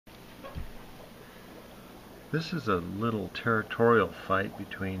This is a little territorial fight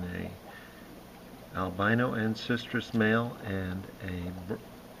between a albino ancestress male and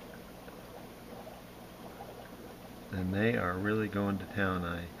they are really going to town.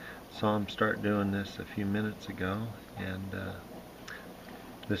 I saw them start doing this a few minutes ago, and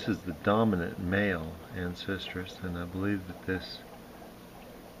this is the dominant male ancestress, and I believe that this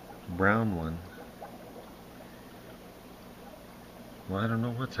brown one, well, I don't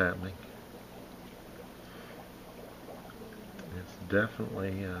know what's happening. It's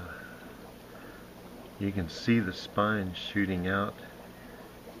definitely you can see the spines shooting out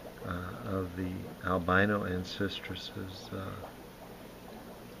of the albino ancestress's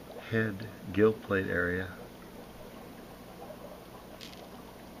head gill plate area.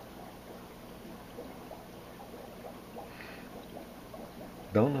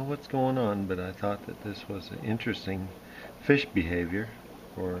 Don't know what's going on, but I thought that this was an interesting fish behavior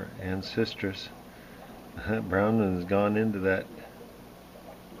for ancestress. Brown has gone into that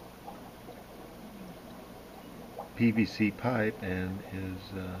PVC pipe and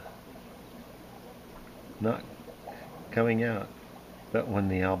is not coming out. But when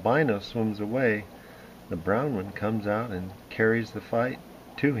the albino swims away, the brown one comes out and carries the fight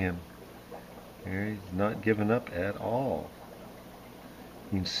to him. He's not given up at all.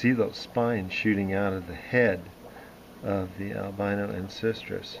 You can see those spines shooting out of the head of the albino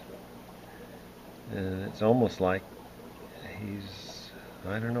ancestress. And it's almost like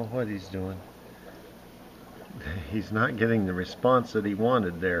I don't know what he's doing. He's not getting the response that he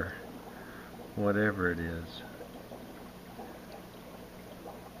wanted there, whatever it is.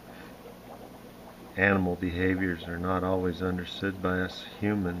 Animal behaviors are not always understood by us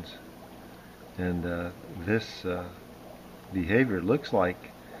humans, and this behavior looks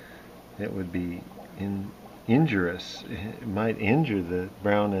like it would be injurious. It might injure the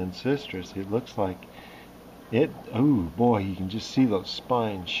brown ancestress. It looks like it. Oh boy, you can just see those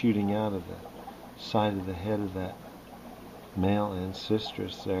spines shooting out of the side of the head of that male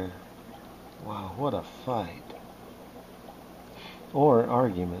ancestress there. Wow, what a fight. Or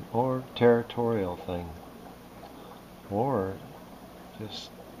argument, or territorial thing, or just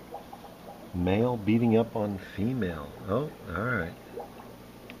male beating up on female. Oh, alright.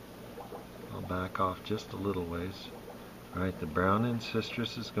 I'll back off just a little ways. Alright, the brown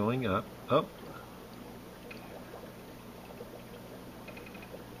ancestress is going up. Up.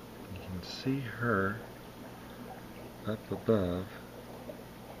 You can see her up above.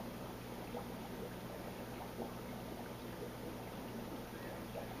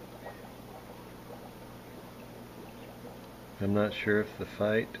 I'm not sure if the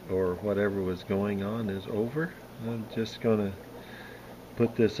fight or whatever was going on is over. I'm just going to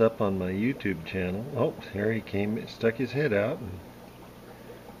put this up on my YouTube channel. Oh, there he came, stuck his head out. And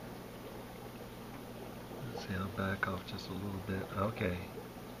let's see, I'll back off just a little bit. Okay.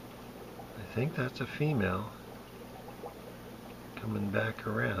 I think that's a female coming back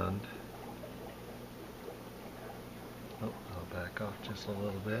around. Oh, I'll back off just a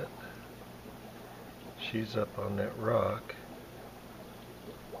little bit. She's up on that rock.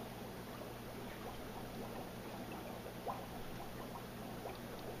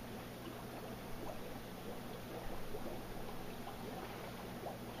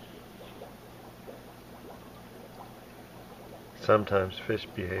 Sometimes fish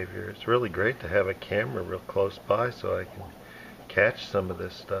behavior, it's really great to have a camera real close by so I can catch some of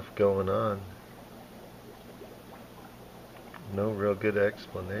this stuff going on. No real good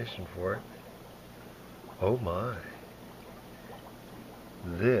explanation for it. Oh my.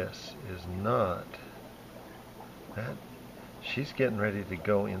 This is not that. She's getting ready to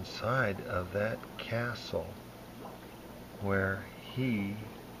go inside of that castle where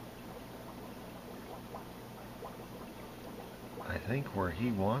I think where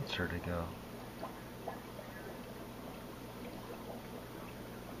he wants her to go.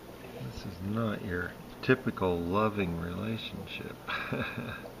 This is not your typical loving relationship.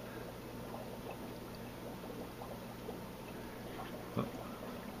 Oh,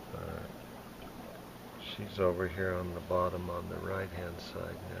 she's over here on the bottom on the right hand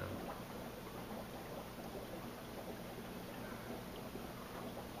side now.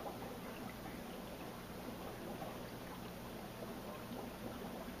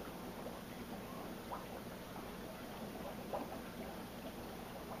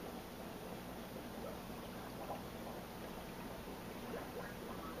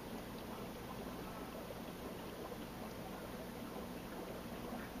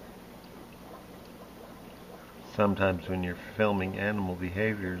 Sometimes when you're filming animal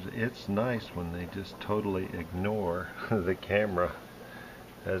behaviors, it's nice when they just totally ignore the camera,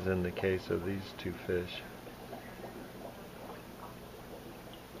 as in the case of these two fish.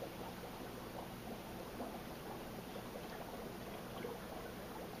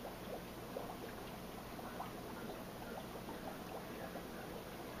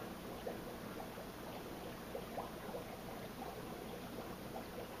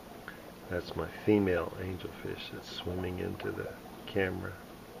 That's my female angelfish that's swimming into the camera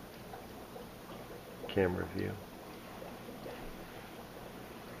view.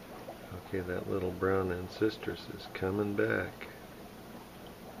 Okay, that little brown ancestris is coming back.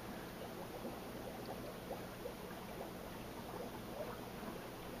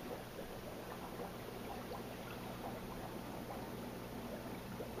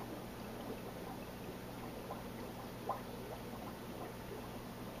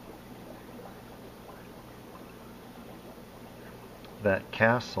 That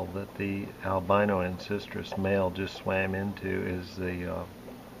castle that the albino ancestris male just swam into is the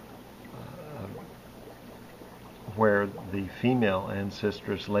where the female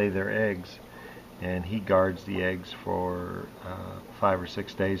ancestris lay their eggs, and he guards the eggs for 5 or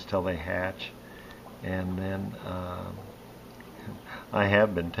 6 days till they hatch. And then I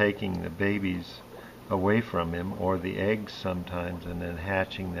have been taking the babies away from him, or the eggs sometimes, and then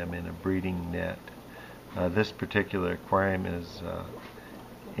hatching them in a breeding net. This particular aquarium is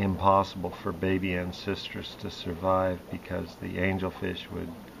impossible for baby ancestris to survive because the angelfish would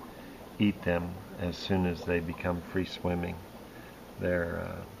eat them as soon as they become free swimming.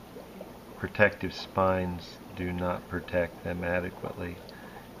 Their protective spines do not protect them adequately,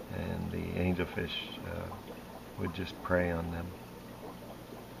 and the angelfish would just prey on them.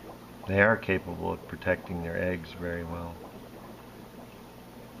 They are capable of protecting their eggs very well.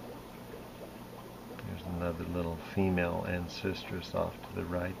 There's another little female ancestris off to the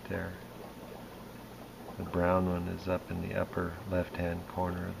right there. The brown one is up in the upper left-hand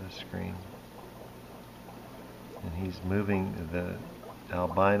corner of the screen. And he's moving, the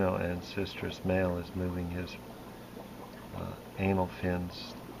albino ancestris male is moving his anal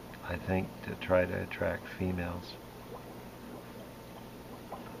fins, I think, to try to attract females.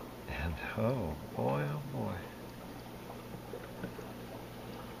 And oh boy, oh boy.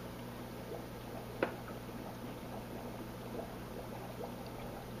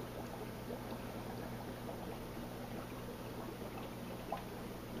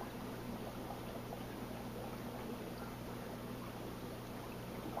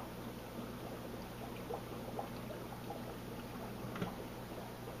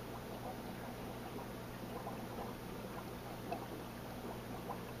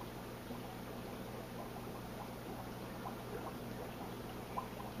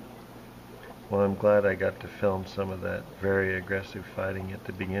 Well, I'm glad I got to film some of that very aggressive fighting at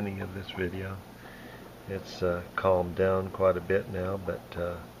the beginning of this video. It's calmed down quite a bit now, but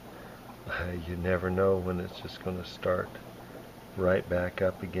you never know when it's just going to start right back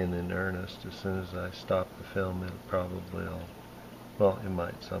up again in earnest. As soon as I stop the film, it probably will, well, it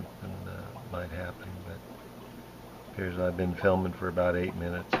might, something might happen, but it appears I've been filming for about 8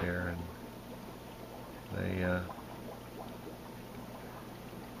 minutes here, and they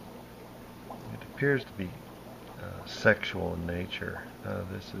it appears to be sexual in nature.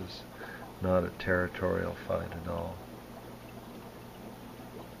 This is not a territorial fight at all.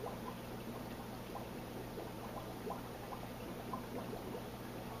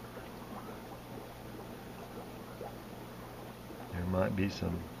 There might be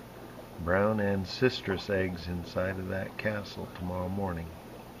some brown ancestris eggs inside of that castle tomorrow morning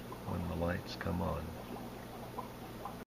when the lights come on.